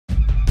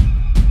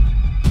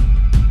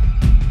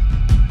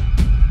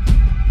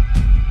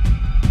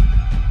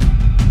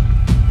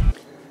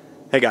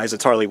Hey guys,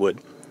 it's Harleywood.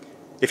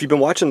 If you've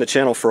been watching the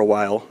channel for a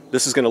while,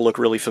 this is going to look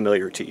really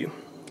familiar to you.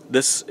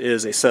 This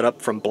is a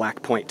setup from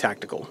Blackpoint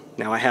Tactical.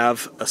 Now I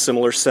have a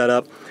similar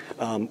setup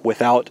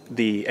without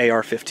the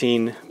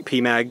AR-15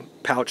 PMAG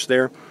pouch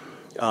there.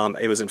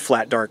 It was in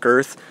flat dark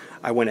earth.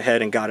 I went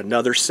ahead and got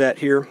another set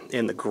here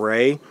in the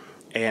gray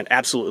and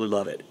absolutely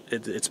love it.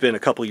 It's been a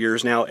couple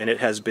years now and it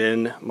has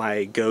been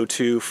my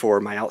go-to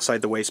for my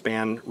outside the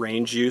waistband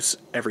range use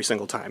every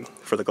single time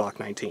for the Glock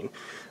 19.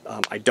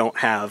 I don't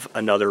have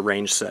another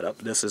range setup.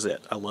 This is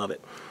it. I love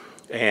it.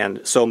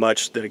 And so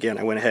much that, again,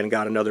 I went ahead and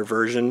got another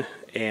version,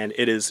 and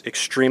it is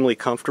extremely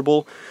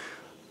comfortable.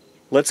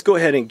 Let's go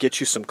ahead and get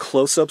you some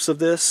close-ups of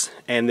this,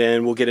 and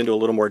then we'll get into a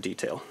little more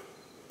detail.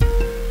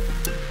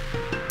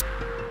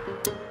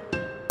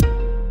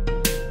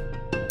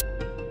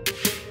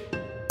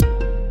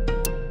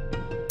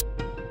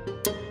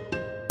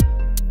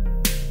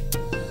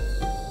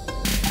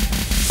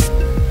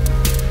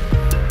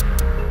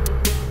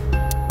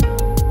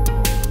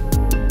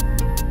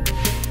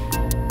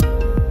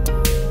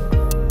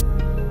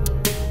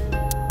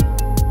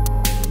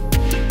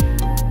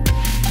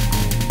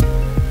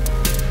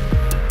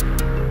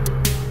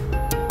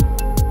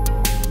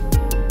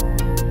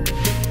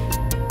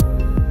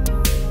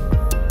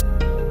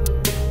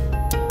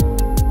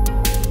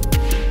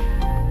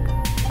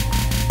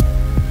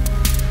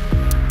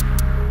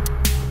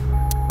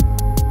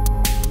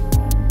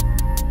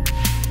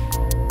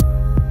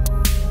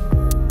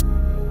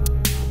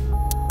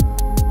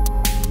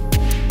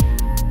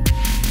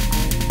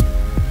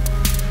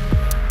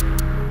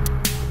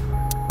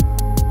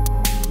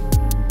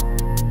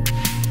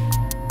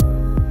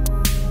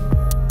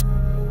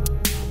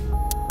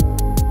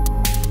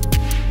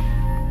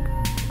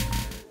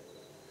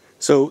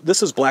 So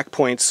this is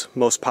Blackpoint's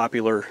most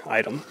popular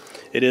item.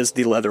 It is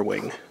the leather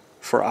wing,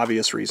 for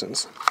obvious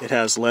reasons. It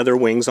has leather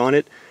wings on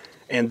it,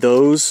 and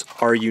those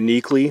are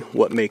uniquely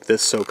what make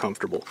this so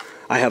comfortable.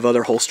 I have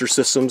other holster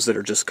systems that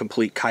are just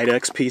complete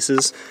Kydex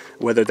pieces,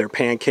 whether they're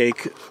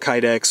pancake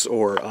Kydex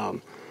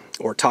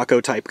or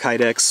taco type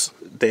Kydex.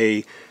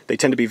 They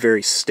tend to be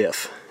very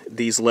stiff.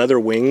 These leather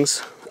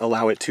wings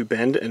allow it to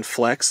bend and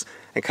flex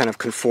and kind of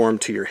conform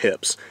to your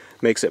hips.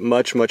 Makes it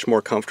much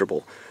more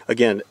comfortable.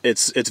 Again,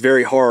 it's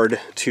very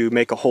hard to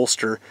make a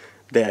holster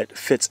that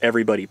fits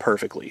everybody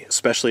perfectly,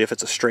 especially if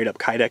it's a straight up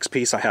Kydex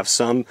piece. I have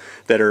some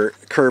that are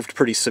curved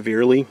pretty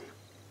severely,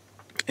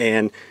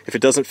 and if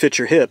it doesn't fit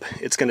your hip,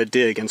 it's going to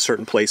dig in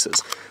certain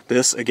places.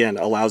 This, again,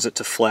 allows it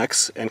to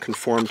flex and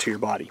conform to your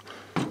body.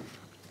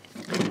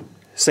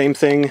 Same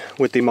thing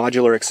with the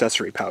modular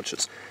accessory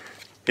pouches.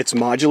 It's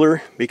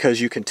modular because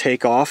you can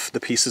take off the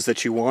pieces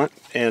that you want,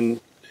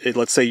 and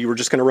let's say you were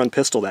just going to run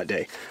pistol that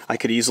day. I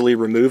could easily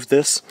remove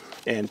this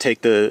and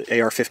take the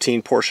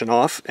AR-15 portion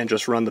off and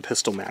just run the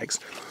pistol mags.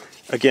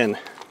 Again,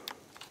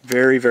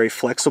 very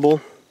flexible.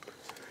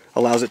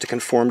 Allows it to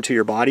conform to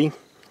your body.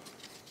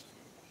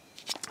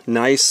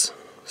 Nice,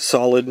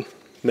 solid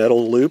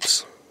metal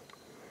loops.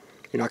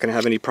 You're not going to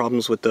have any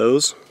problems with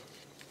those.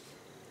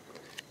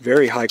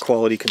 Very high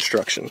quality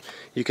construction.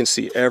 You can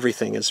see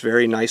everything is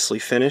very nicely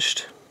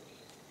finished.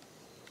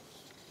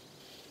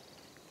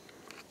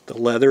 The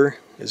leather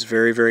is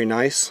very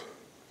nice.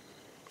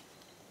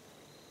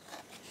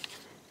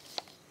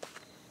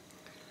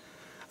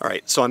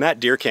 Alright, so I'm at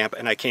deer camp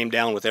and I came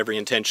down with every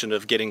intention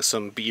of getting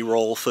some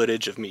B-roll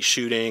footage of me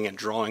shooting and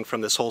drawing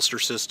from this holster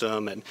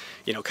system and,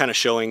 you know, kind of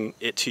showing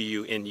it to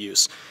you in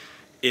use.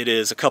 It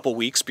is a couple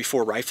weeks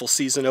before rifle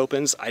season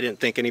opens. I didn't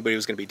think anybody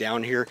was going to be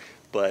down here,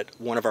 but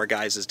one of our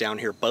guys is down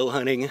here bow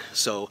hunting,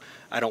 so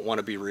I don't want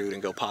to be rude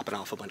and go popping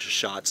off a bunch of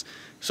shots.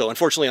 So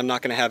unfortunately I'm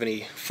not going to have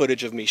any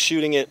footage of me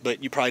shooting it,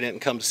 but you probably didn't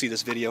come to see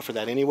this video for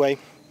that anyway.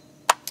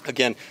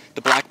 Again,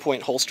 the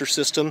Blackpoint holster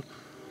system.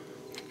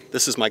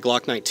 This is my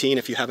Glock 19.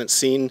 If you haven't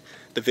seen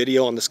the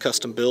video on this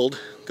custom build,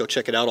 go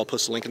check it out. I'll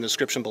post a link in the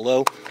description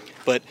below.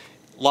 But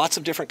lots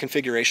of different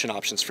configuration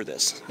options for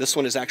this. This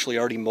one is actually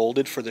already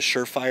molded for the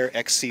Surefire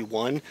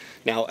XC1.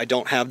 Now, I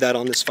don't have that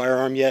on this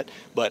firearm yet,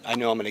 but I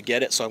know I'm going to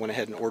get it, so I went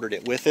ahead and ordered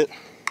it with it.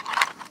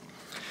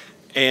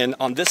 And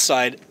on this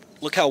side,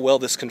 look how well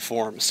this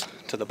conforms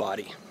to the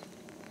body.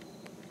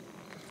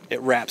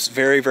 It wraps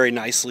very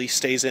nicely,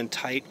 stays in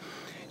tight.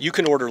 You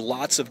can order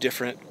lots of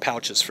different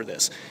pouches for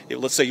this.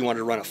 Let's say you wanted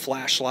to run a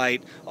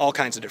flashlight, all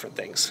kinds of different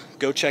things.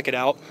 Go check it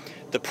out.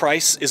 The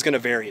price is going to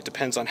vary. It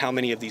depends on how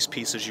many of these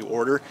pieces you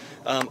order.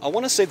 I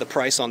want to say the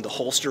price on the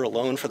holster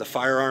alone for the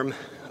firearm,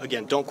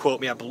 again, don't quote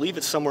me, I believe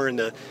it's somewhere in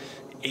the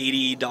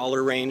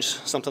 $80 range,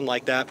 something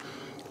like that.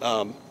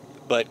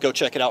 But go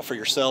check it out for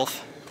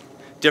yourself.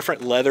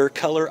 Different leather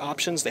color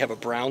options. They have a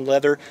brown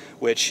leather,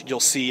 which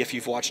you'll see if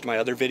you've watched my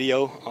other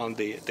video on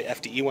the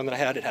FDE one that I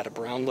had. It had a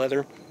brown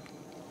leather.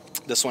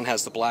 This one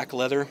has the black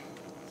leather.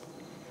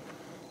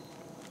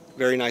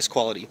 Very nice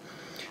quality.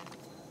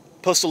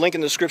 Post a link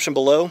in the description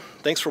below.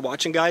 Thanks for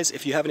watching, guys.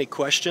 If you have any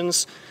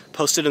questions,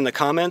 post it in the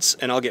comments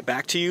and I'll get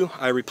back to you.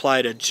 I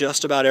reply to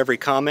just about every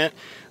comment,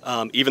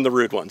 even the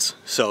rude ones.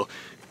 So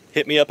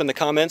hit me up in the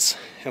comments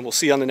and we'll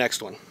see you on the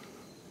next one.